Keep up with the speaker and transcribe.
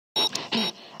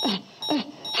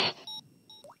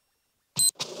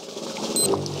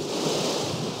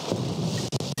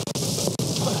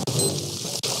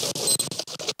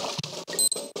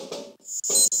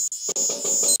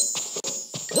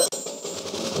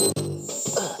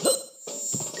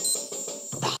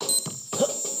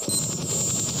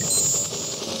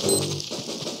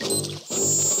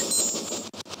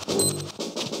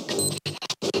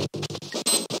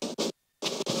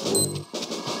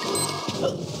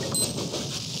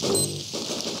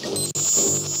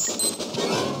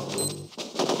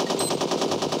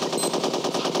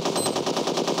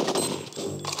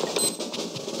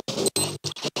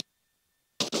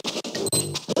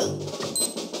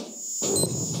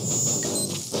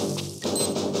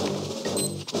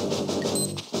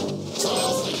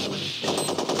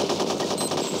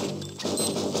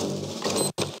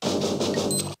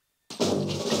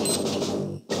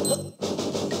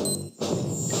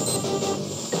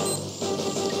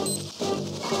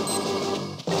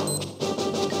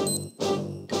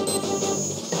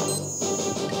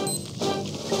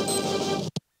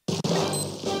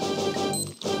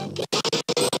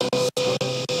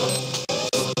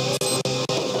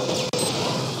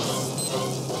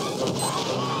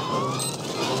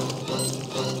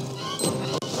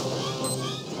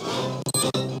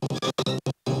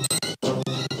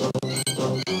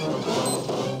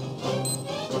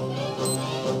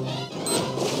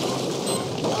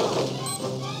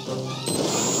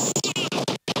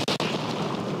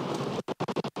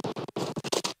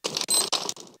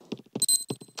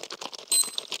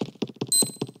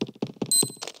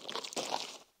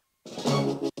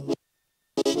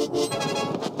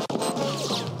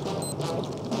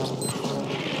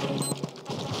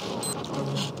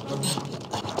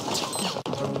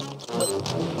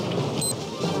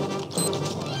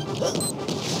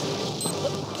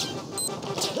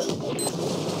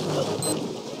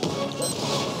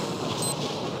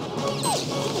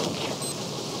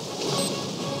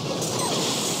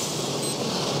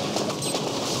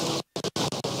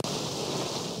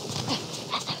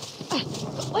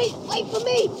Wait for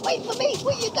me! Wait for me!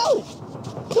 Where you going?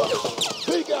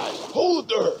 Hey guys, hold it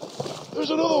there! There's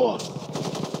another one!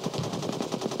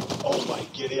 Oh my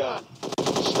Gideon!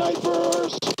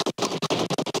 Snipers!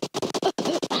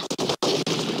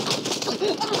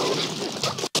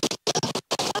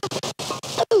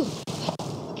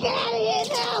 Get out of here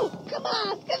now! Come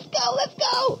on, let's go, let's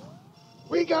go!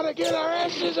 We gotta get our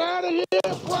asses out of here,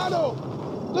 Prado!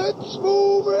 Let's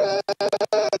move it!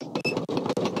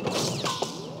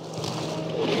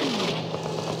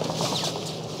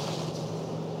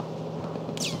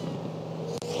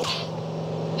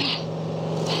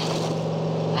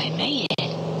 I made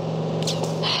it.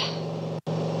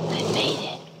 I made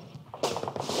it.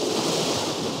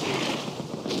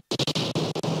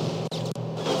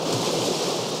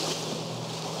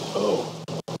 Oh,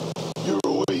 you're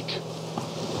awake.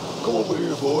 Come over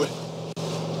here, boy.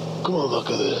 Come on, look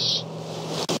at this.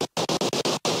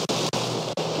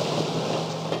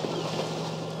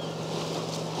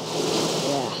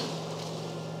 Yeah.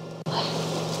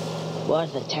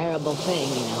 Was a terrible thing,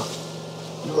 you know.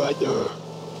 You're right there.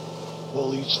 All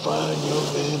these fine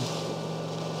young men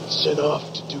sent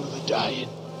off to do the dying.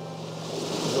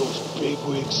 And those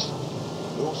bigwigs,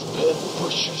 those pen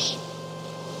pushers,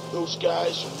 those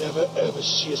guys who never ever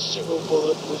see a single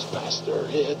bullet whiz past their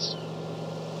heads.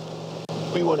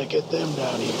 We want to get them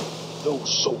down here. Those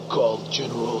so-called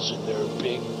generals in their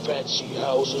big fancy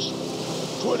houses,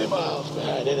 20 miles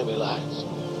behind enemy lines.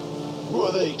 Who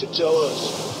are they to tell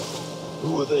us?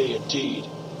 Who are they indeed?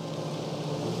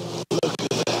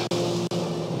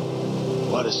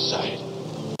 What a sight.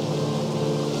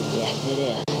 Yes, it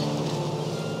is.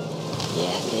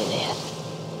 Yes, it is.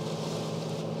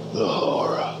 The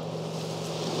horror.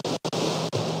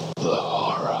 The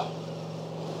horror.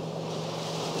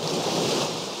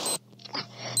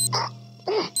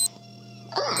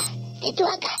 Did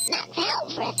I got knocked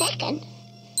out for a second?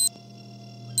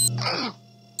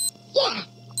 Yeah.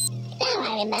 Now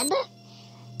I remember.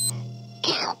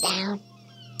 Countdown.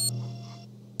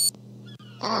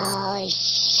 Oh,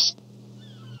 shh.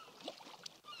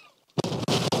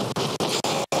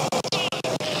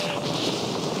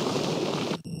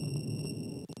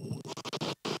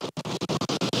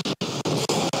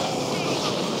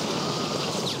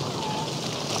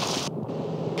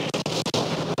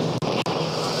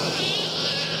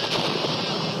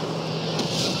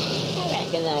 I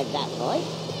recognize that voice.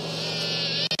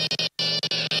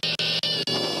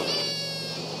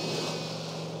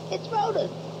 It's Roden.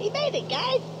 He made it,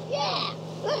 guys. Yeah.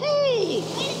 Woohoo!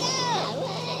 Way to go!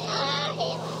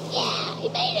 Yeah, he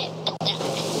made it.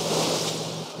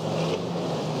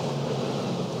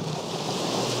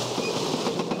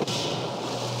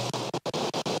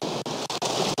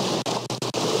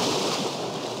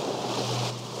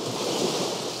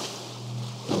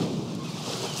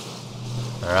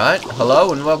 Alright,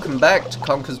 hello and welcome back to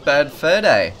Conker's Bad Fur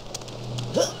Day.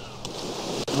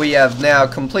 We have now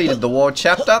completed the war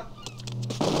chapter,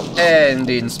 and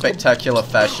in spectacular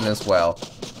fashion as well.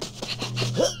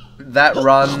 That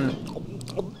run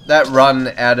that run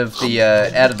out of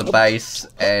the base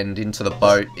and into the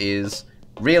boat is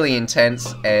really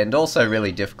intense and also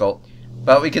really difficult.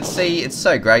 But we can see it's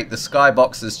so great. The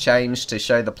skybox has changed to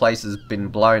show the place has been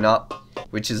blown up,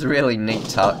 which is a really neat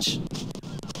touch.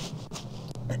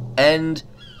 And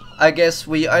I guess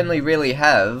we only really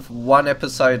have one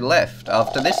episode left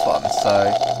after this one,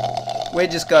 so we're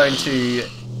just going to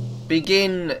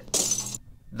begin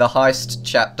the heist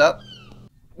chapter.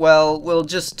 Well, we'll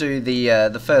just do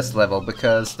the first level,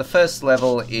 because the first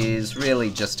level is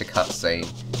really just a cutscene.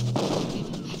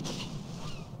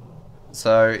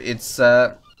 So it's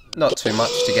not too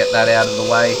much to get that out of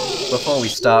the way before we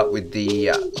start with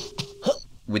the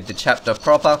chapter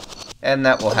proper, and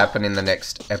that will happen in the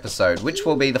next episode, which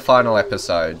will be the final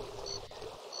episode.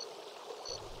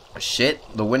 Shit,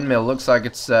 the windmill looks like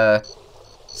it's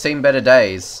seen better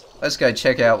days. Let's go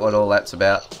check out what all that's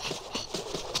about.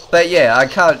 But yeah, I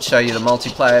can't show you the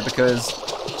multiplayer because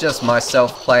just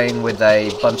myself playing with a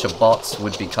bunch of bots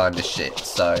would be kinda shit,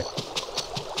 so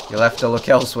you'll have to look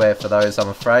elsewhere for those, I'm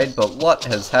afraid. But what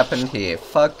has happened here?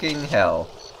 Fucking hell.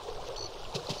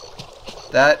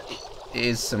 That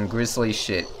is some grisly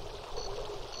shit.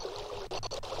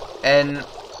 And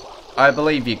I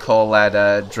believe you call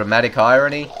that dramatic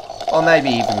irony, or maybe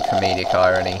even comedic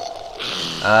irony.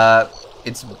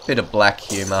 It's a bit of black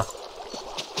humour.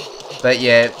 But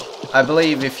yeah, I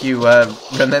believe if you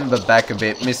remember back a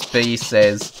bit, Miss B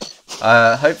says,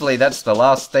 hopefully that's the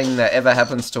last thing that ever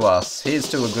happens to us. Here's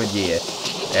to a good year.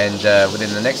 And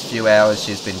within the next few hours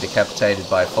she's been decapitated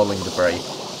by falling debris.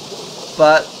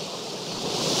 But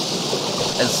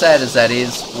as sad as that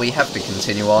is, we have to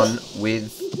continue on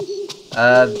with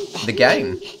the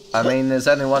game. I mean, there's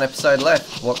only one episode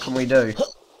left. What can we do?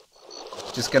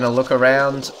 Just gonna look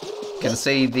around. Can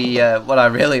see the what I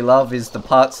really love is the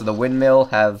parts of the windmill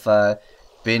have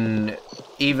been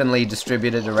evenly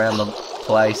distributed around the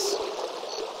place.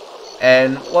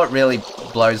 And what really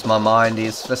blows my mind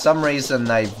is for some reason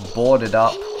they've boarded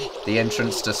up the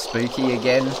entrance to Spooky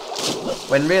again,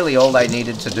 when really all they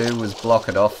needed to do was block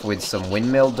it off with some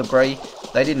windmill debris.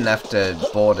 They didn't have to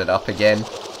board it up again.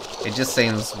 It just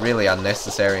seems really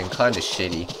unnecessary and kind of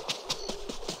shitty,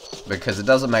 because it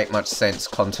doesn't make much sense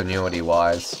continuity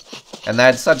wise. And they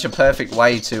had such a perfect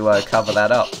way to cover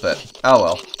that up, but oh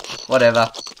well,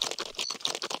 whatever.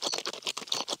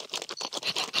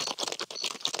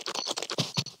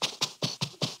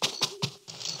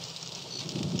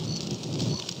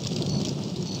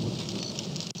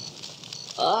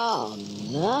 Oh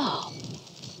no!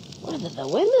 Where did the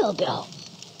windmill go?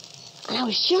 I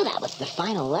was sure that was the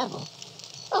final level.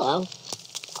 Oh well,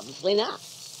 obviously not.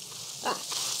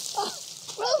 Oh,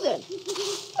 Rosen!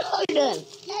 Rosen!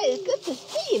 Hey, it's good to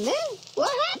see you, man.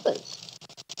 What happened?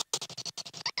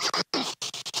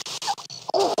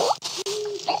 Oh, a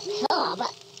bit sore,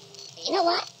 but you know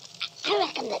what? I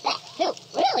reckon that suit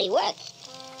really worked.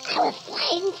 I was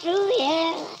flying through the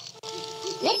air.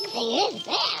 Next thing is,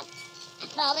 there, I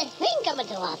saw this thing coming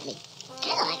towards me.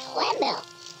 Kind of like a windmill.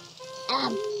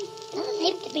 Doesn't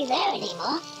seem to be there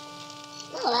anymore.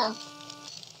 Oh well.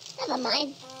 Never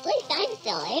mind. At least I'm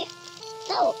still here.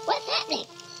 So, what's happening?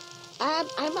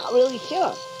 I'm not really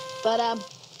sure. But,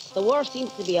 the war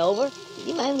seems to be over.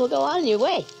 You might as well go on your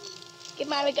way. Give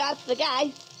my regards to the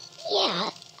guys. Yeah,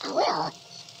 I will.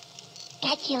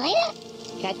 Catch you later?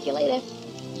 Catch you later.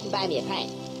 You can buy me a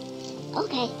pint.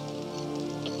 Okay.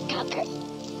 Conker,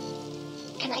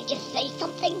 can I just say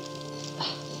something?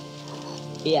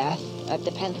 Yeah, that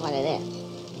depends what it is.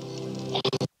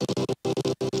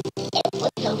 It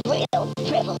was a real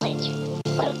privilege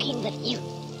working with you.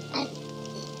 And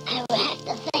I would have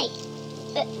to say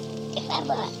that if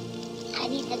ever I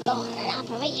need to go on an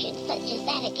operation such as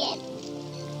that again,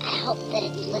 I hope that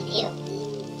it's with you.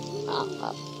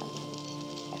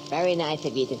 That's very nice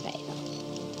of you to say so.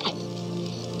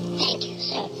 Thank you,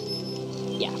 sir.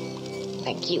 Yeah,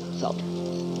 thank you, Soap.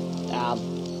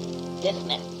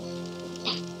 Dismissed.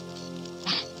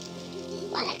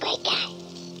 What a great guy.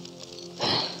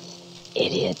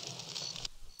 Idiot.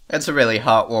 It's a really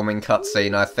heartwarming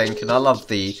cutscene, I think, and I love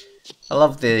the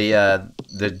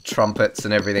trumpets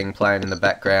and everything playing in the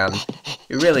background.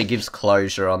 It really gives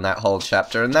closure on that whole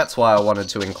chapter, and that's why I wanted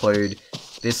to include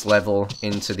this level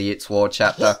into the It's War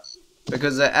chapter,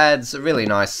 because it adds a really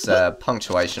nice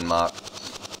punctuation mark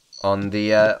on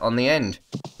the end.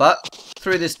 But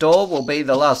through this door will be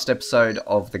the last episode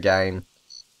of the game,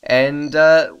 and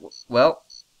well,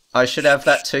 I should have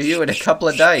that to you in a couple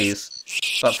of days.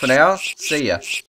 But for now, see ya.